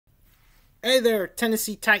Hey there,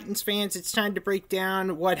 Tennessee Titans fans! It's time to break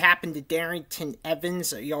down what happened to Darrynton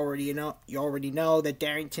Evans. You already know that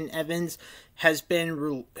Darrynton Evans has been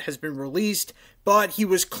released, but he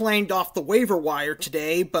was claimed off the waiver wire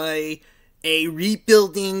today by a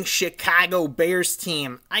rebuilding Chicago Bears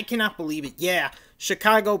team. I cannot believe it. Yeah,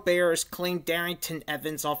 Chicago Bears claimed Darrynton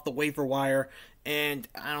Evans off the waiver wire, and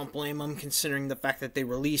I don't blame them considering the fact that they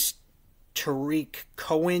released Tariq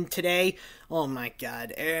Cohen today. Oh my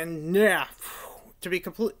god. And yeah, to be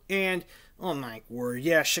complete, and oh my word,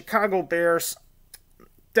 yeah, Chicago Bears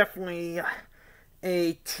definitely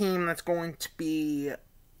a team that's going to be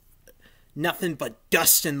nothing but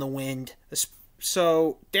dust in the wind.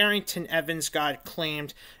 So Darrynton Evans got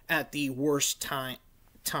claimed at the worst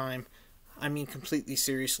time. I mean, completely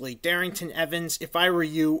seriously. Darrynton Evans, if I were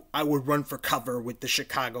you, I would run for cover with the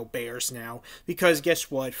Chicago Bears now. Because guess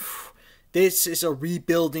what? This is a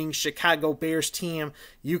rebuilding Chicago Bears team.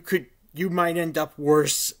 You might end up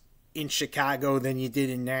worse in Chicago than you did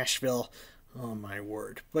in Nashville. Oh my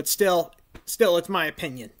word. But still, it's my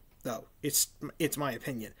opinion, though. It's my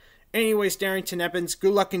opinion. Anyways, Darrynton Evans,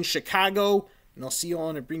 good luck in Chicago, and I'll see you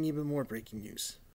all and bring even more breaking news.